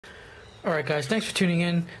Alright guys, thanks for tuning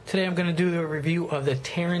in. Today I'm going to do a review of the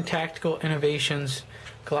Taran Tactical Innovations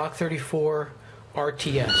Glock 34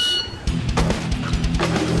 RTS.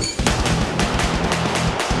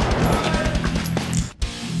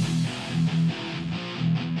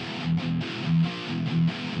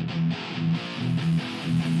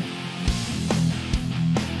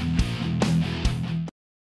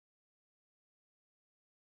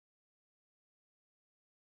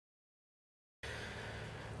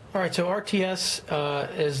 Alright, so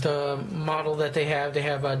RTS is the model that they have. They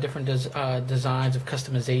have different designs of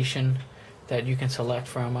customization that you can select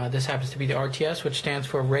from. This happens to be the RTS, which stands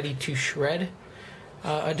for Ready to Shred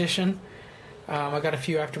edition. I got a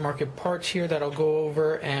few aftermarket parts here that I'll go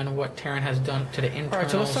over and what Taran has done to the internals.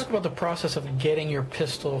 Alright, so let's talk about the process of getting your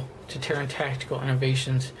pistol to Taran Tactical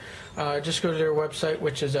Innovations. Just go to their website,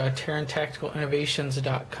 which is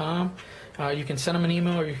tarantacticalinnovations.com. You can send them an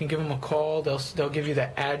email or you can give them a call. They'll give you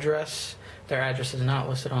the address. Their address is not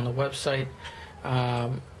listed on the website.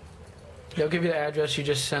 They'll give you the address. You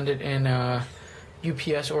just send it in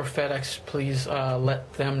UPS or FedEx. Please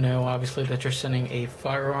let them know, obviously, that you're sending a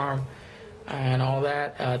firearm and all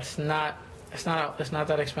that. It's not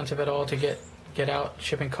that expensive at all to get out.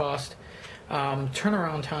 Shipping cost.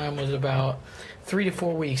 Turnaround time was about 3 to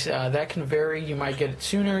 4 weeks. That can vary. You might get it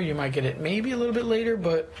sooner. You might get it maybe a little bit later,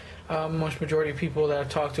 but most majority of people that I've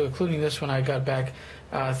talked to, including this one, I got back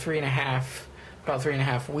about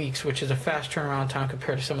 3.5 weeks, which is a fast turnaround time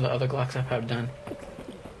compared to some of the other Glocks I've done.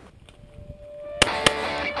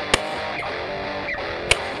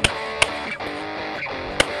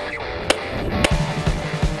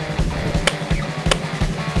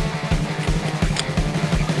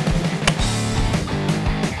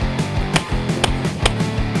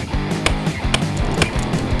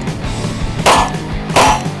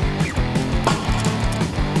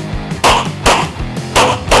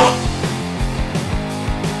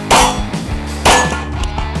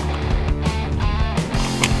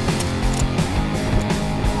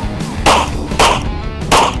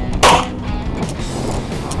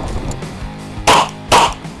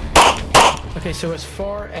 Okay, so as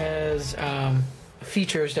far as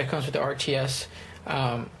features that comes with the RTS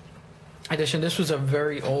edition, this was a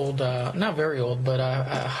very old, not very old, but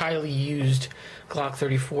a highly used Glock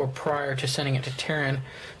 34 prior to sending it to Taran.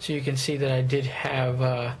 So you can see that I did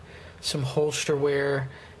have some holster wear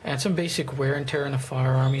and some basic wear and tear in the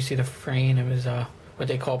firearm. You see the frame, it was what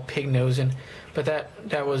they call pig nosing, but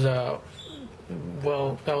that was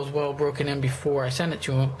well broken in before I sent it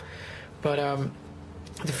to him. But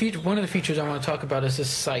one of the features I want to talk about is the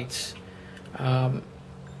sights. You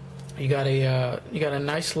got a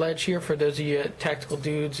nice ledge here for those of you tactical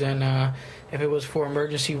dudes, and if it was for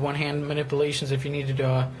emergency one-hand manipulations, if you needed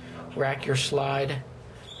to rack your slide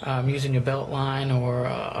using your belt line or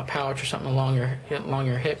a pouch or something along your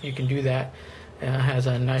hip, you can do that. It has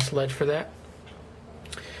a nice ledge for that.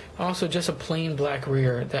 Also, just a plain black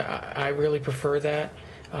rear. That I really prefer that.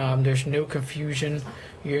 There's no confusion.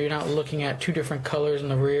 You're not looking at two different colors in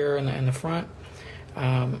the rear and the front.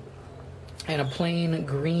 And a plain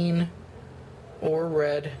green or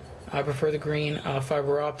red. I prefer the green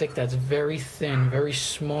fiber optic that's very thin, very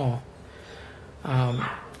small.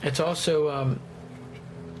 It's also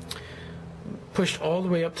pushed all the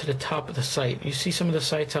way up to the top of the sight. You see some of the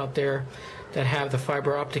sights out there that have the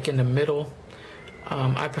fiber optic in the middle.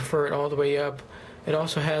 I prefer it all the way up. It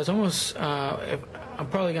also has almost, I'm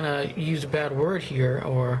probably going to use a bad word here,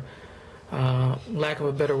 or lack of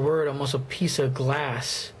a better word, almost a piece of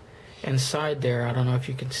glass inside there. I don't know if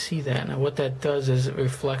you can see that. Now what that does is it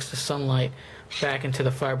reflects the sunlight back into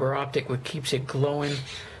the fiber optic, which keeps it glowing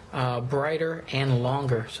brighter and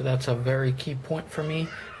longer. So that's a very key point for me,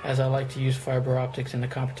 as I like to use fiber optics in the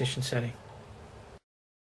competition setting.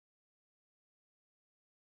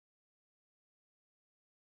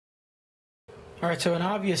 Alright, so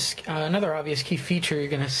another obvious key feature you're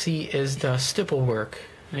going to see is the stipple work.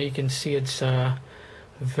 Now you can see it's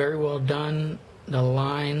very well done. The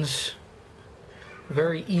lines,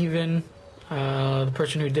 very even. The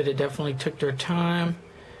person who did it definitely took their time.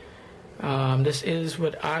 This is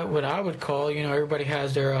what I would call, everybody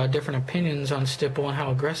has their different opinions on stipple and how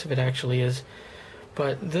aggressive it actually is.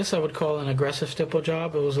 But this I would call an aggressive stipple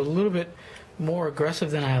job. It was a little bit more aggressive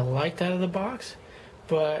than I liked out of the box.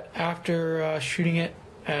 But after shooting it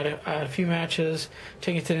at a few matches,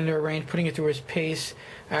 taking it to the indoor range, putting it through its pace,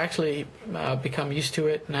 I actually become used to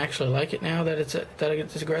it and I actually like it now that it's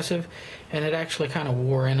aggressive, and it actually kind of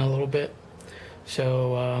wore in a little bit.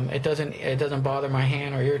 So it doesn't bother my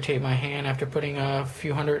hand or irritate my hand after putting a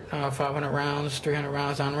few hundred, 500 rounds, 300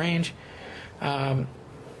 rounds on range.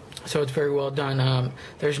 So it's very well done.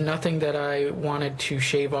 There's nothing that I wanted to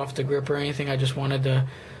shave off the grip or anything. I just wanted the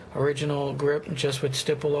original grip just with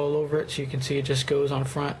stipple all over it, so you can see it just goes on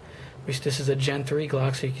front. This is a Gen 3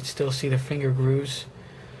 Glock, so you can still see the finger grooves,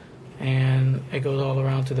 and it goes all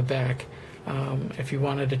around to the back. If you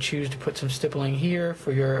wanted to choose to put some stippling here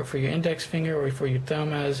for your index finger or for your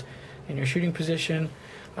thumb as in your shooting position,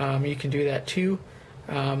 you can do that too.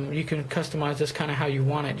 You can customize this kind of how you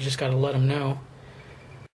want it. You just got to let them know.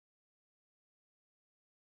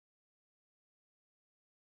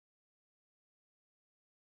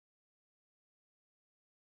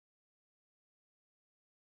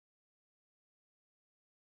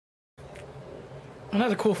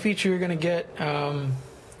 Another cool feature you're going to get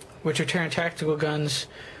with your Taran tactical guns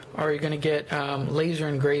are you're going to get laser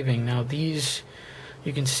engraving. Now these,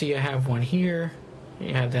 you can see I have one here.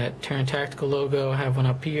 You have that Taran tactical logo. I have one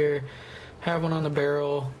up here. Have one on the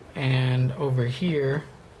barrel, and over here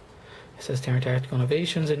it says Taran Tactical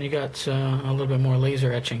Innovations, and you got a little bit more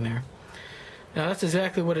laser etching there. Now that's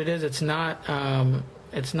exactly what it is. It's not an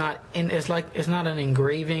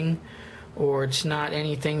engraving, or it's not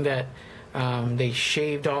anything that they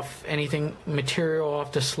shaved off anything material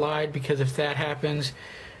off the slide, because if that happens,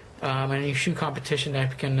 and you shoot competition,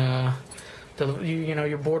 that can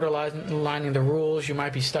you're borderlining the rules. You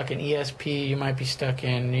might be stuck in ESP. You might be stuck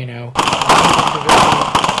in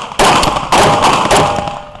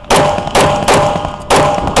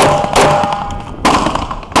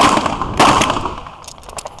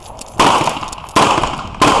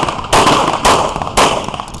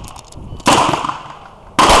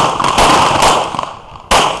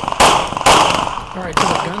Alright, to the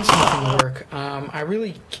gunsmithing work, I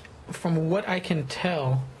really, from what I can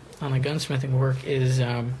tell on the gunsmithing work, is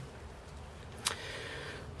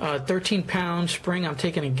 13-pound spring. I'm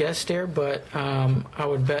taking a guess there, but I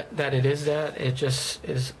would bet that it is that. It just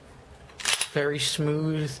is very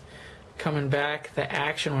smooth coming back. The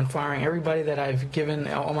action when firing, everybody that I've given,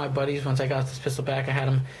 all my buddies, once I got this pistol back, I had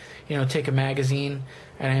them, take a magazine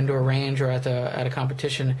at an indoor range or at a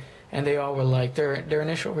competition, and they all were like, their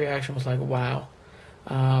initial reaction was like, wow.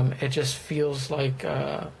 It just feels like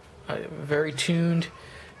very tuned.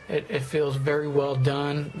 It feels very well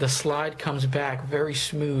done. The slide comes back very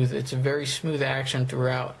smooth. It's a very smooth action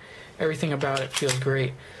throughout. Everything about it feels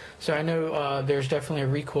great. So I know there's definitely a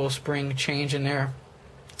recoil spring change in there.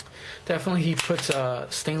 Definitely he puts a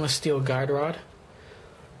stainless steel guide rod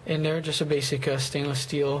in there, just a basic stainless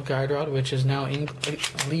steel guide rod, which is now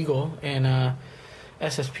legal in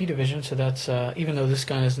SSP division. So that's even though this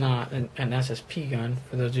gun is not an SSP gun,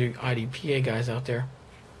 for those of you IDPA guys out there,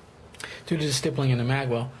 due to the stippling in the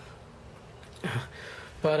magwell.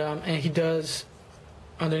 But and he does,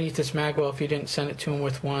 underneath this magwell, if you didn't send it to him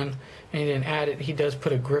with one and he didn't add it, he does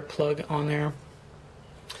put a grip plug on there.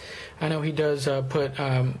 I know he does put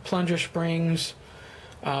plunger springs,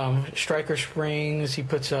 striker springs. He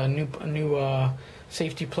puts a new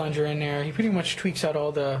safety plunger in there. He pretty much tweaks out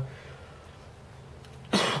all the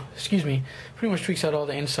excuse me, pretty much tweaks out all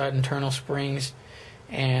the inside internal springs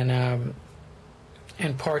and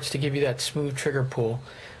parts to give you that smooth trigger pull.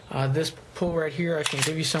 This pull right here, I can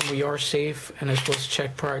give you some. We are safe, and as was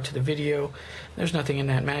checked prior to the video. There's nothing in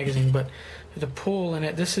that magazine, but the pull in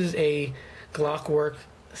it. This is a Glockwork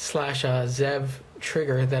 / Zev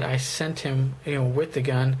trigger that I sent him, with the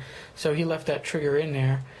gun. So he left that trigger in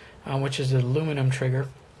there, which is an aluminum trigger.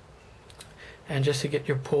 And just to get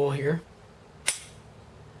your pull here,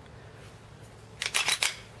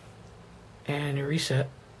 and your reset.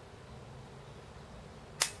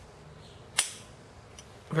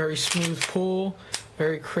 Very smooth pull,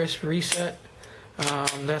 very crisp reset.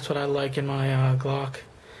 That's what I like in my Glock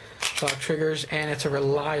triggers, and it's a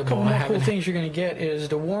reliable. Couple more cool things you're going to get is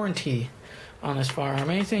the warranty on this firearm.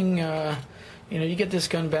 Anything, you get this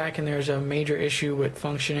gun back and there's a major issue with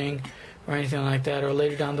functioning or anything like that, or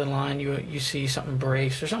later down the line you see something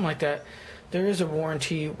breaks or something like that, there is a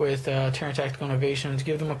warranty with Taran Tactical Innovations.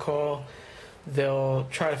 Give them a call. They'll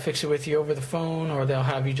try to fix it with you over the phone, or they'll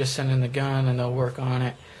have you just send in the gun and they'll work on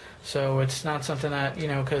it. So it's not something that,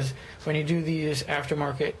 because when you do these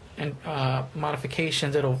aftermarket and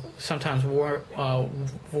modifications, it'll sometimes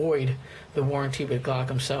void the warranty with Glock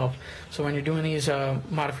himself. So when you're doing these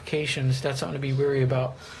modifications, that's something to be wary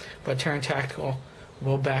about. But Taran Tactical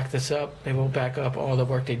will back this up. They will back up all the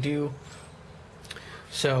work they do.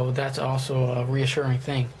 So that's also a reassuring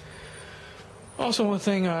thing. Also, one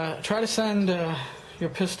thing, try to send your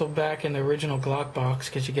pistol back in the original Glock box,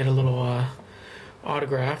 because you get a little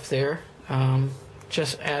autograph there.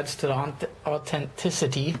 Just adds to the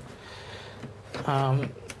authenticity to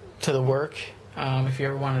the work. If you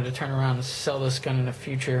ever wanted to turn around and sell this gun in the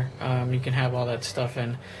future, you can have all that stuff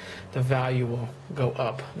and the value will go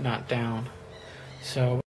up, not down.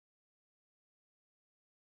 So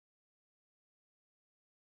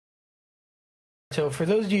for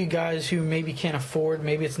those of you guys who maybe can't afford,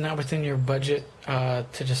 maybe it's not within your budget to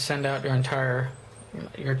just send out your entire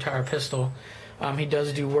pistol, he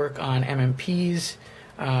does do work on MMPs.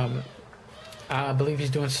 I believe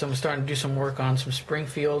he's starting to do some work on some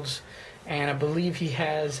Springfields, and I believe he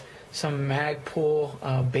has some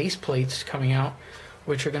Magpul base plates coming out,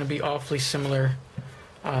 which are going to be awfully similar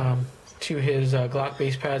to his Glock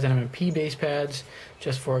base pads and MMP base pads,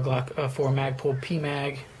 just for a Magpul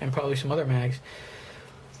PMag and probably some other mags.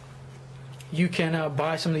 You can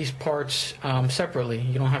buy some of these parts separately.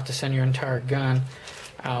 You don't have to send your entire gun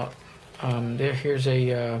out. Here's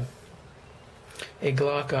a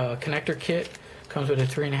Glock connector kit. Comes with a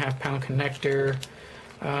 3.5 pound connector,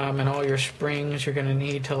 and all your springs you're going to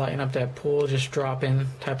need to lighten up that pull, just drop in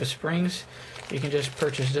type of springs. You can just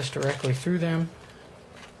purchase this directly through them.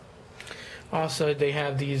 Also, they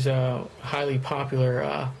have these highly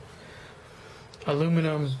popular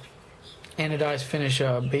aluminum anodized finish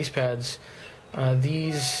base pads.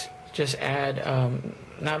 These just add,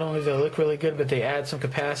 not only do they look really good, but they add some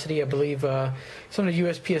capacity. I believe some of the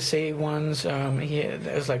USPSA ones,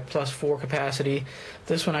 there's like +4 capacity.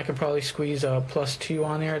 This one I could probably squeeze a +2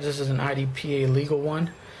 on there. This is an IDPA legal one.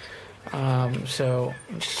 So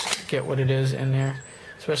just get what it is in there.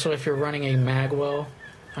 Especially if you're running a magwell,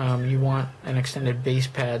 you want an extended base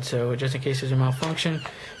pad, so just in case there's a malfunction,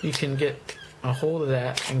 you can get a hold of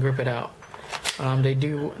that and grip it out. They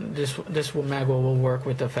do this magwell will work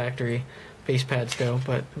with the factory base pads though,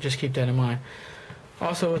 but just keep that in mind.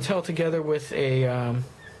 Also, it's held together with a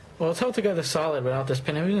well, it's held together solid without this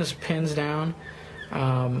pin. Even this pin's down,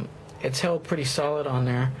 it's held pretty solid on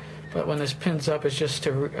there. But when this pins up, it's just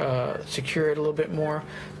to secure it a little bit more.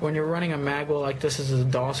 When you're running a magwell like this is a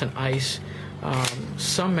Dawson Ice,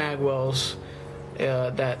 some magwells,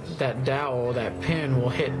 that dowel, that pin will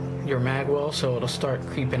hit your magwell, so it'll start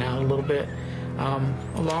creeping out a little bit.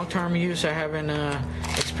 Long-term use, I haven't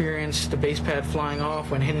experienced the base pad flying off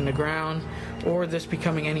when hitting the ground, or this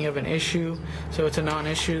becoming any of an issue. So it's a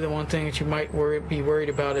non-issue. The one thing that you might be worried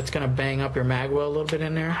about, it's going to bang up your magwell a little bit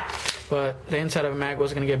in there. But the inside of a magwell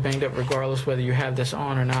is going to get banged up regardless whether you have this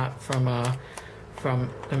on or not from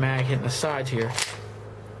the mag hitting the sides here.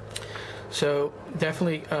 So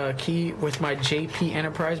definitely key with my JP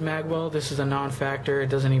Enterprise magwell. This is a non-factor. It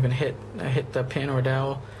doesn't even hit the pin or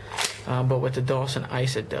dowel, but with the Dawson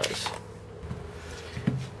Ice it does.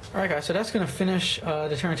 Alright guys, so that's going to finish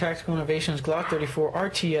the Taran Tactical Innovations Glock 34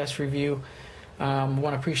 RTS review. Want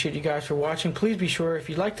to appreciate you guys for watching. Please be sure, if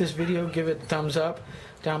you like this video, give it a thumbs up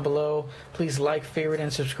down below. Please like, favorite,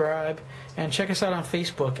 and subscribe. And check us out on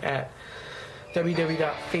Facebook at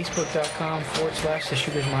www.facebook.com/The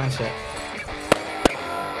Shooter's Mindset.